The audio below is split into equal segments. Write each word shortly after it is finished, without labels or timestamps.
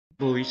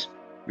boys,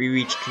 we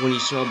reached 20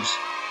 subs.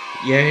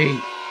 Yay!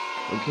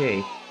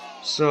 Okay,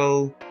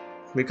 so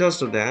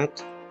because of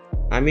that,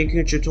 I'm making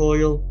a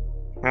tutorial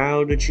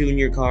how to tune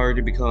your car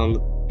to become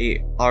a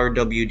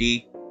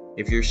RWD.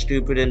 If you're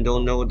stupid and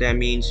don't know what that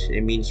means,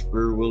 it means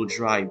rear wheel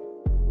drive.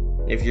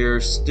 If you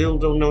still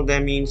don't know what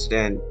that means,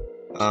 then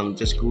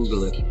just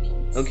Google it.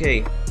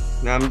 Okay,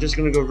 now I'm just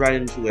gonna go right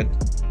into it.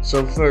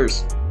 So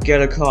first,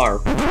 get a car.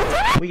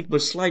 Wait,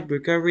 but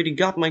Slidebrick, I already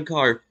got my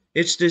car.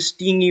 It's this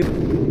thingy.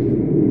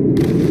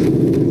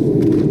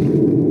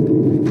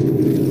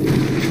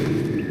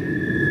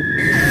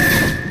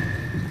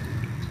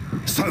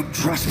 So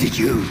trusted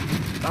you.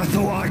 I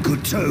thought I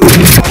could too.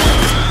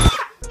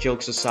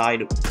 Jokes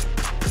aside,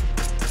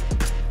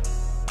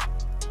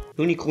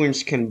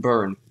 unicorns can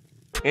burn.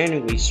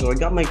 Anyway, so I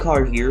got my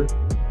car here.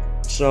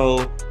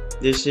 So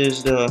this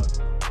is the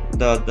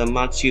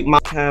Matsu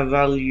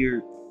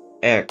Cavalier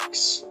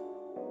X.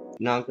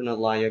 Not gonna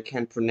lie, I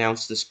can't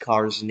pronounce this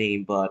car's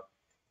name, but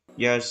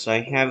yes,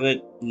 I have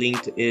it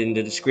linked in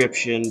the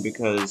description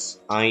because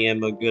I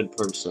am a good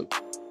person.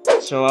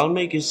 So I'll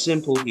make it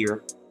simple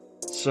here.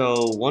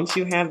 So once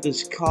you have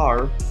this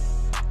car,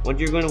 what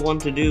you're going to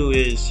want to do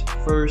is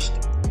first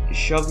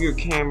shove your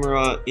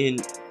camera in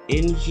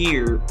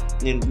here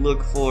and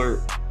look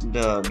for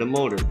the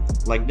motor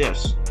like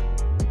this.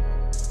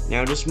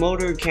 Now this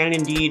motor can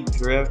indeed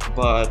drift,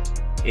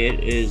 but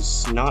it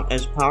is not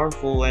as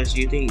powerful as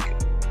you think.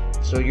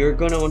 So you're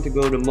going to want to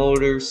go to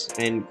motors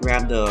and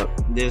grab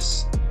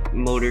this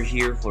motor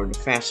here for the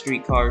fast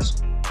street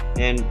cars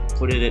and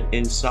put it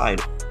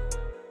inside.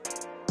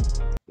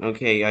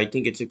 Okay, I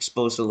think it's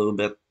exposed a little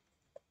bit.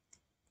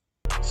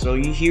 So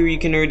here you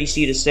can already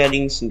see the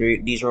settings.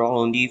 These are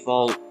all on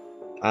default.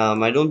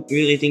 I don't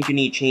really think you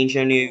need to change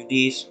any of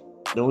these.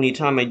 The only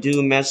time I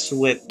do mess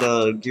with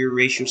the gear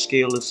ratio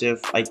scale is if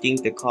I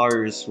think the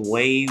car is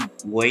way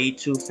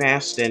too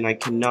fast and I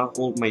cannot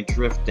hold my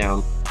drift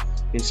down.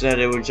 Instead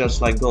it would just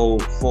like go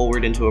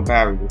forward into a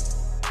barrier.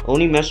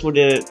 Only mess with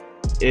it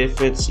if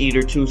it's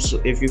either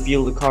if you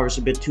feel the car is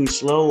a bit too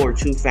slow or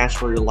too fast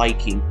for your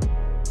liking.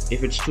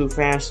 If it's too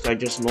fast, I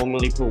just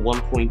normally put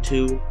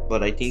 1.2,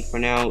 but I think for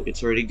now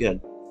it's already good.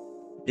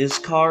 This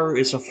car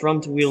is a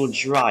front wheel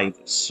drive,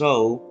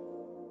 so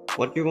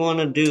what you want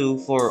to do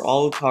for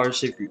all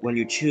cars, when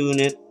you tune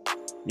it,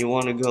 you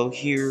want to go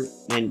here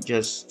and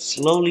just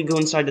slowly go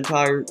inside the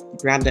tire,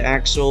 grab the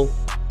axle.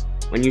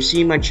 When you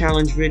see my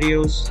challenge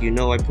videos, you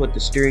know I put the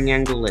steering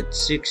angle at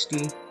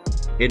 60.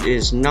 It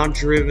is not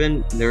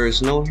driven, there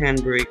is no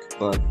handbrake,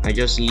 but I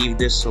just leave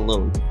this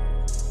alone.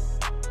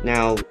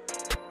 Now,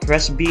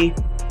 press B,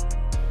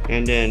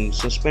 and then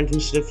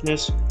suspension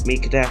stiffness,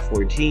 make that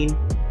 14,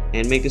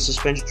 and make the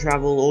suspension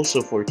travel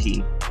also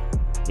 14.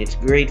 It's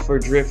great for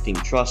drifting,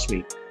 trust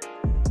me.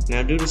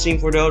 Now do the same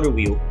for the other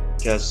wheel.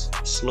 Just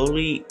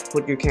slowly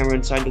put your camera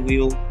inside the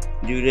wheel,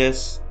 do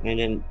this, and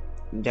then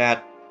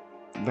that,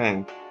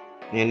 bang.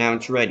 And now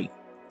it's ready.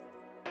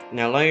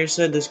 Now like I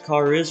said, this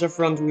car is a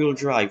front wheel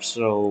drive,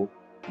 so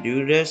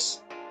do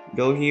this,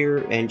 go here,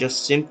 and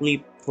just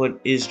simply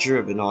put is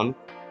driven on.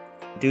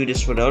 Do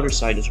this for the other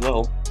side as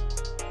well.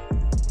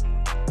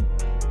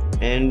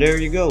 And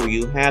there you go,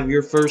 you have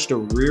your first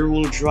rear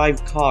wheel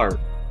drive car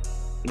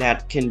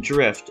that can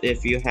drift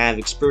if you have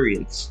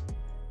experience.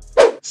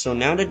 So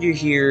now that you're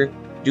here,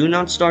 do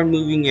not start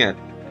moving yet.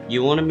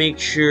 You want to make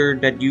sure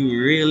that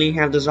you really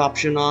have this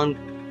option on,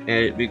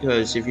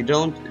 because if you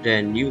don't,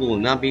 then you will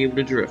not be able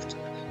to drift.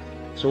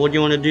 So what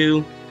you want to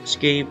do,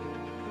 escape,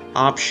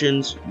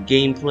 options,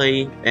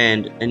 gameplay,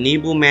 and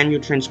enable manual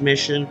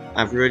transmission.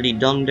 I've already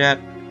done that.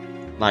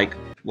 Like,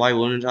 why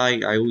wouldn't I?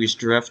 I always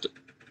drift.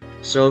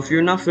 So if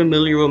you're not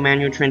familiar with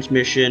manual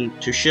transmission,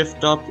 to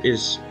shift up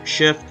is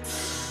shift,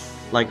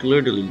 like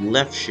literally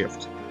left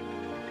shift.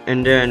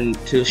 And then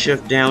to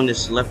shift down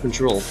is left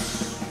control.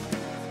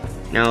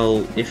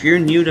 Now, if you're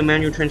new to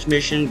manual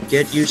transmission,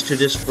 get used to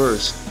this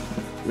first.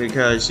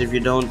 Because if you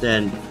don't,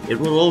 then it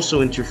will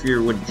also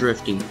interfere with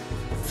drifting.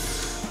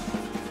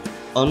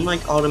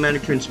 Unlike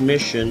automatic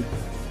transmission,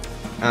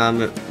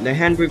 the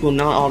handbrake will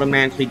not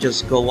automatically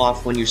just go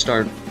off when you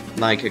start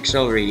like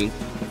accelerating.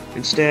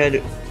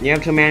 Instead, you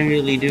have to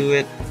manually do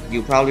it.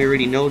 You probably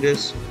already know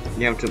this.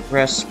 You have to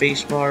press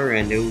spacebar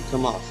and it will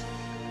come off.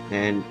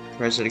 And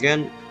press it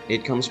again,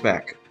 it comes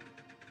back.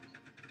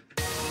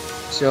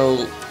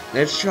 So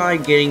let's try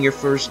getting your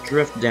first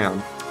drift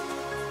down.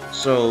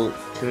 So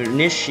to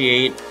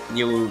initiate,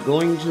 you're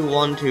going to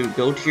want to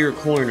go to your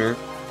corner.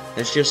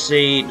 Let's just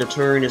say the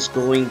turn is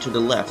going to the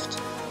left.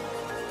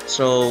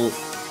 So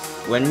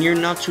when you're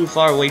not too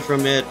far away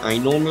from it, I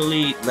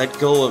normally let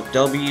go of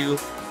W,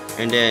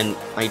 and then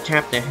I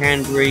tap the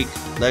handbrake,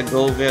 let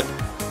go of it,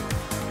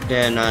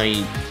 then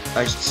I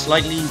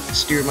slightly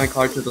steer my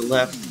car to the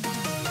left,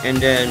 and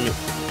then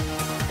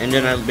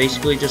I'll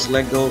basically just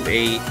let go of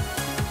A,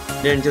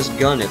 then just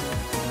gun it.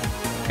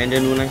 And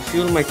then when I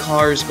feel my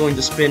car is going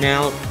to spin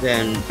out,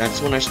 then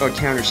that's when I start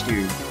counter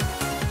steering.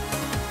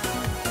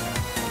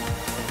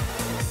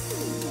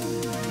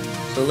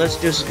 So let's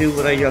just do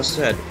what I just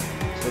said.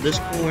 So this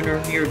corner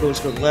here goes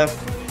to the left,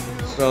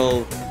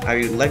 So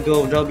I let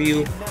go of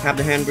W, tap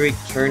the handbrake,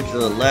 turn to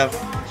the left,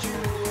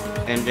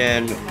 and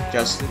then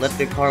just let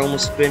the car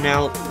almost spin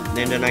out,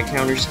 and then I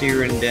counter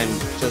steer and then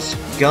just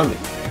gun it.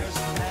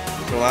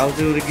 So I'll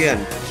do it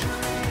again.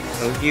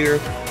 So here,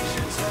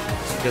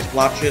 just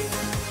watch it.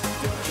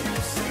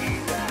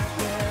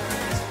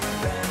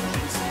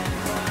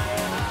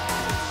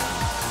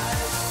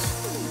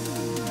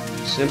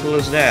 Simple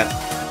as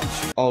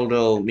that.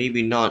 Although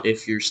maybe not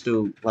if you're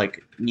still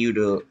like new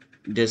to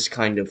this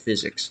kind of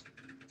physics.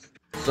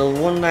 So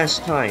one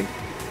last time.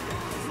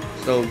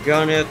 So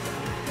gun it,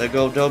 let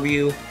go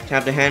W,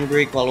 tap the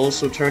handbrake while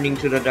also turning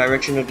to the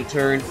direction of the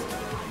turn,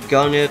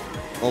 gun it,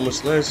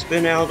 almost let it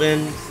spin out,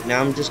 and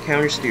now I'm just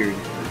counter steering.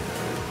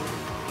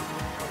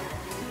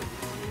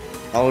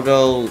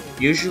 Although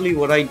usually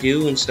what I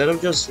do, instead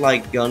of just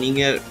like gunning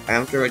it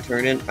after I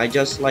turn it, I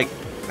just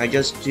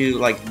do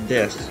like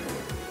this.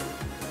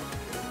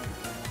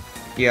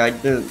 Yeah,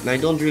 I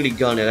don't really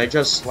gun it. I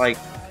just like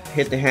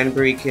hit the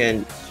handbrake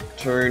and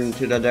turn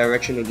to the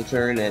direction of the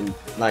turn, and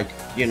like,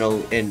 you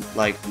know, in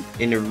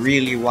a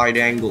really wide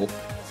angle,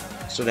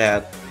 so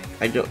that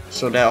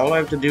all I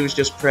have to do is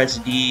just press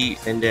D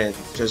and then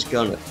just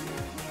gun it.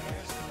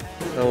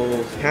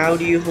 So how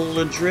do you hold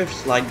a drift,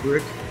 slide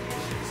brick?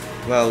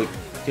 Well,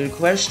 good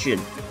question.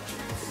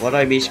 What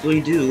I basically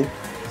do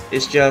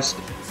is just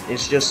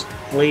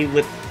play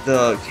with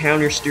the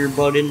counter steer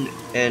button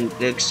and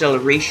the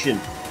acceleration.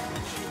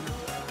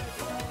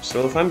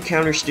 So if I'm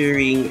counter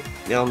steering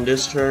on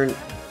this turn,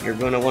 you're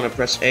gonna want to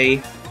press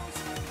A.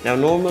 Now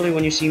normally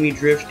when you see me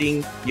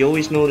drifting, you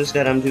always notice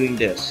that I'm doing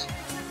this.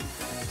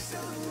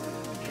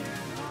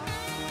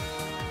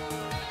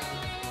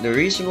 The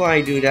reason why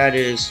I do that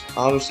is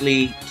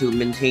obviously to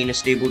maintain a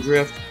stable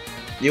drift.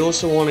 You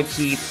also want to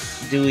keep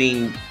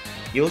doing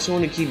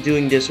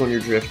this when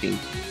you're drifting.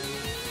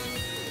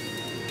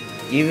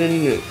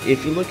 Even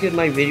if you look at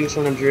my videos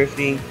when I'm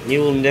drifting, you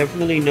will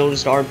definitely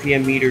notice the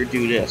RPM meter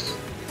do this.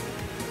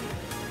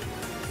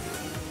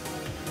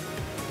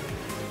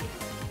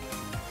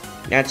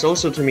 That's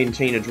also to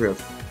maintain a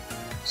drift.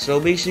 So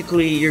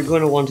basically, you're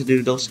going to want to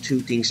do those two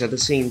things at the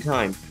same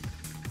time.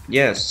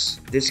 Yes,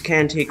 this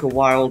can take a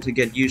while to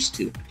get used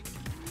to.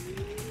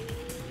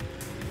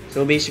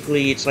 So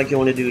basically, it's like you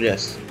want to do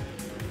this.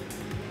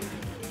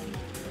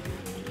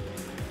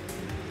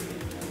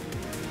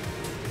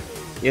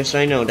 Yes,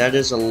 I know, that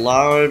is a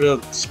lot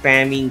of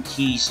spamming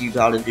keys you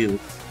gotta do.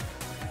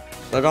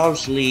 But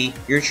obviously,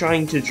 you're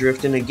trying to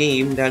drift in a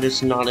game that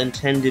is not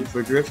intended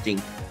for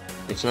drifting.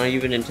 It's not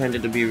even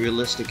intended to be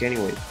realistic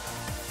anyway.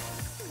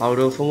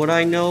 Although from what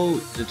I know,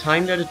 the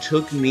time that it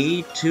took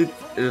me to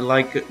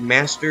like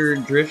master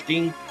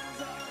drifting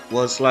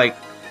was like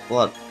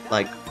what,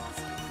 like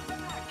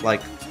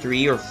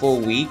 3 or 4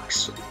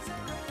 weeks,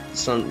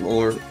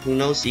 or who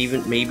knows,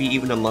 maybe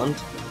even a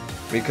month,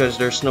 because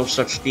there's no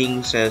such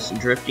things as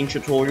drifting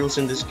tutorials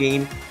in this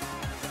game.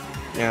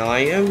 Now I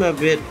am a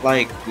bit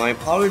like, my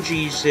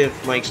apologies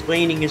if my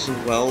explaining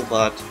isn't well,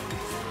 but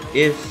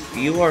if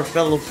you are a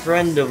fellow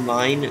friend of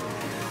mine,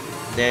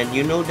 then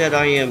you know that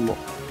I am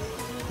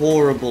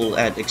horrible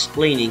at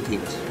explaining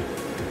things.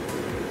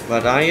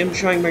 But I am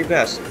trying my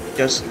best.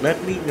 Just let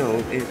me know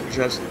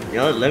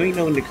let me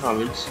know in the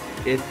comments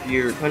if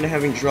you're kind of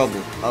having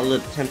trouble. I'll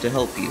attempt to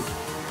help you.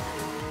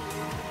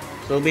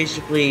 So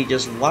basically,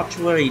 just watch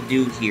what I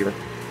do here.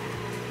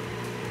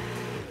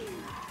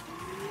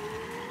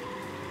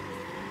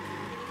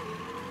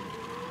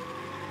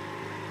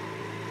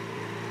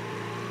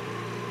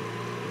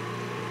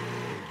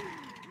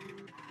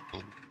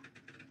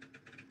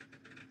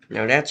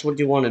 Now that's what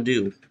you want to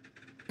do.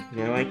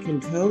 Now I can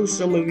tell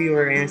some of you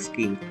are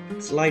asking,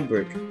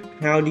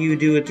 Slidebrick, how do you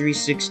do a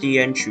 360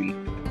 entry?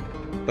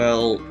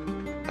 Well,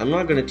 I'm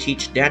not going to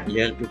teach that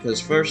yet,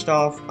 because first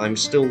off, I'm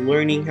still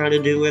learning how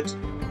to do it,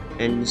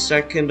 and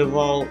second of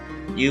all,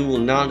 you will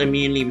not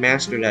immediately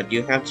master that.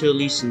 You have to at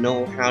least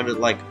know how to,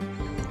 like,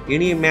 you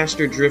need to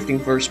master drifting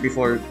first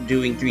before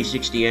doing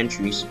 360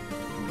 entries.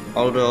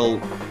 Although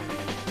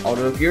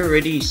if you're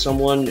already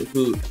someone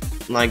who,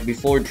 like,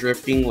 before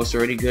drifting was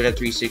already good at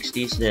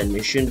 360s, then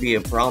it shouldn't be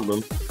a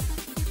problem.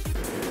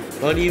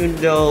 But even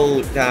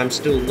though that I'm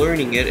still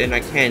learning it and I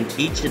can't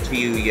teach it to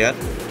you yet,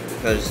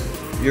 because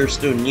you're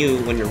still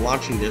new when you're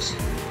watching this,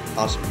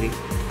 possibly,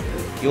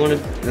 you want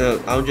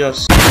to, I'll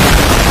just,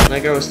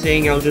 like I was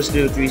saying, I'll just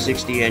do a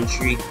 360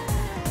 entry.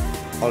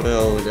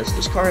 Although, does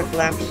this car have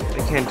flaps?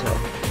 I can't tell.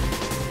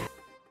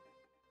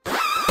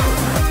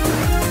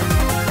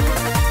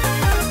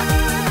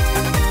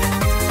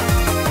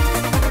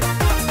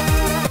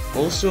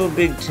 Also, a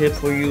big tip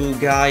for you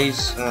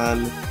guys,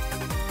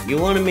 you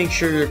want to make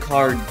sure your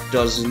car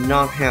does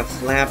not have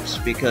flaps,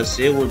 because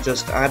it will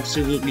just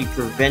absolutely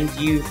prevent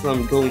you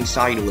from going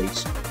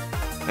sideways.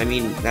 I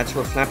mean, that's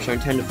what flaps are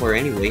intended for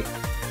anyway.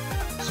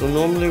 So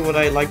normally what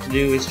I like to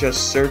do is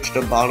just search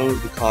the bottom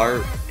of the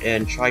car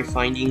and try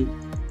finding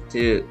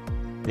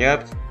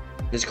yep,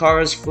 this car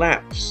has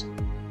flaps.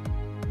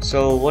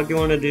 So what you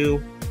want to do,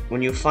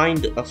 when you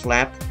find a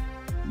flap,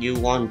 you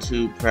want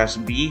to press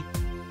B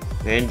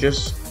and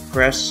just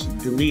press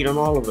delete on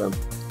all of them.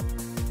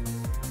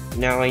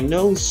 Now, I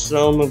know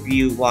some of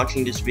you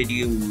watching this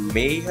video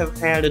may have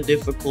had a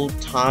difficult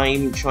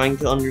time trying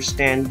to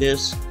understand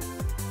this.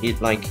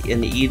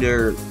 In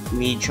either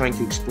me trying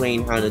to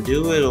explain how to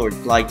do it, or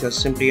like just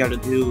simply how to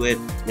do it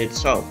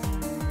itself.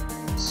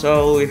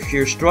 So if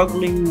you're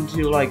struggling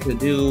to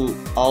do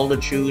all the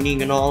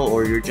tuning and all,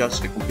 or you're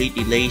just a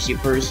completely lazy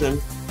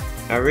person,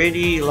 I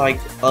already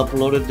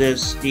uploaded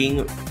this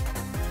thing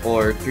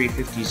or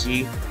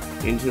 350Z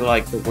into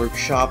the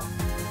workshop.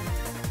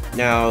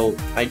 Now,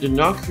 I did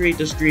not create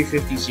this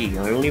 350Z,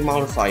 I only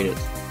modified it.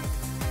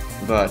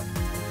 But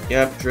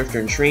yep, drifter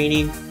in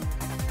training.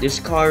 This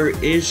car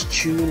is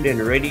tuned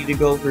and ready to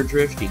go for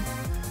drifting.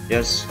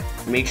 Just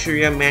make sure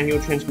you have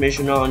manual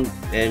transmission on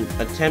and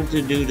attempt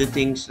to do the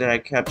things that I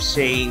kept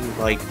saying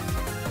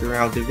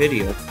throughout the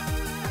video.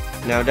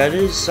 Now, that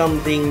is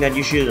something that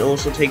you should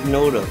also take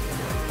note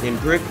of. In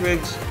brick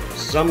rigs,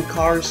 some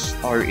cars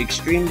are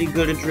extremely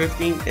good at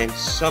drifting and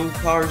some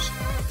cars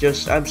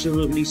just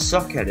absolutely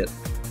suck at it.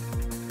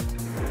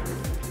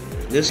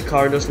 This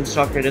car doesn't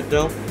suck at it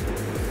though.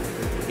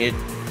 It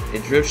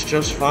drifts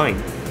just fine.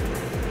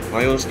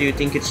 Why else do you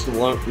think it's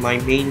my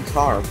main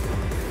car?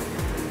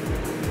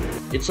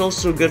 It's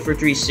also good for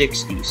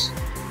 360s.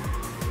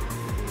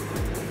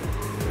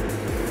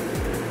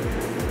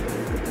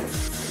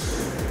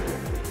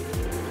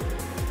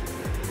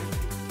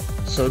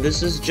 So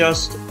this is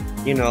just,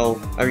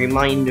 a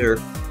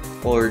reminder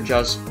or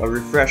just a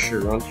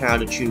refresher on how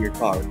to tune your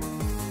car.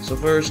 So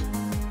first,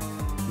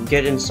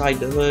 get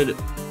inside the hood.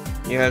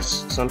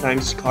 Yes,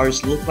 sometimes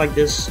cars look like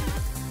this,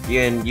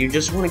 and you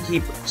just want to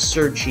keep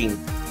searching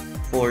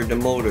for the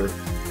motor.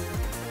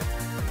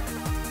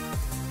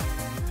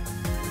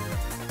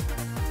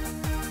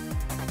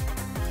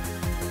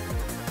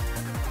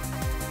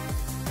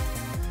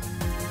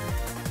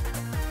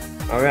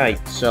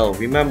 Alright, so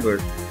remember,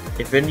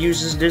 if it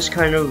uses this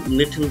kind of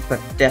little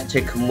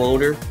pathetic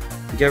motor,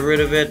 get rid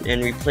of it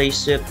and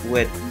replace it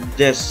with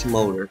this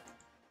motor.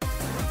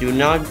 Do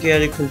not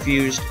get it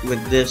confused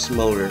with this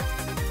motor,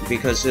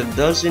 because it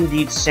does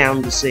indeed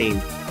sound the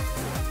same.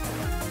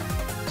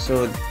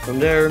 So from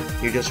there,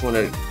 you just want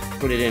to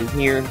put it in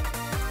here.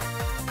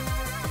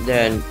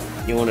 Then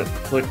you want to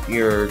put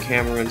your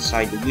camera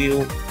inside the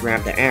wheel,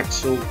 grab the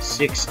axle,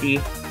 60.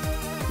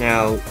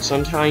 Now,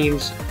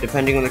 sometimes,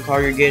 depending on the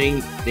car you're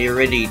getting, they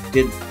already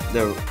did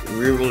the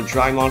rear-wheel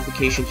drive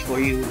modifications for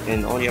you,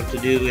 and all you have to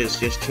do is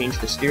just change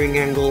the steering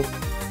angle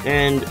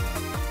and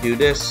do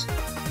this,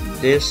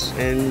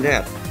 and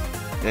that.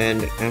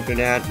 And after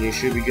that, you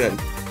should be good.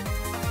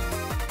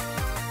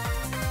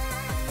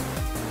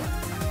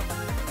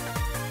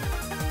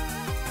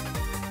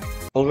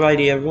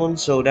 Alrighty everyone,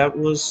 so that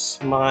was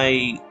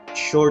my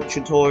short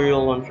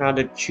tutorial on how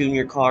to tune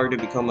your car to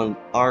become an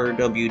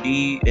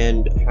RWD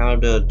and how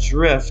to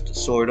drift,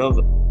 sort of.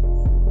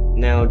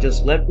 Now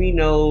just let me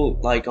know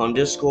on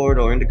Discord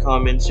or in the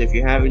comments if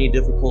you have any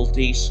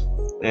difficulties,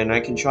 and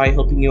I can try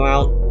helping you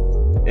out.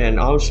 And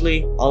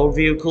honestly, all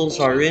vehicles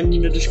are in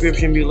the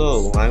description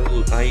below.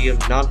 I am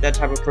not that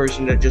type of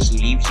person that just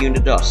leaves you in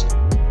the dust.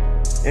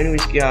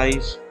 Anyways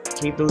guys,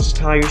 keep those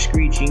tires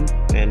screeching,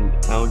 and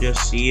I'll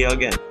just see you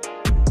again.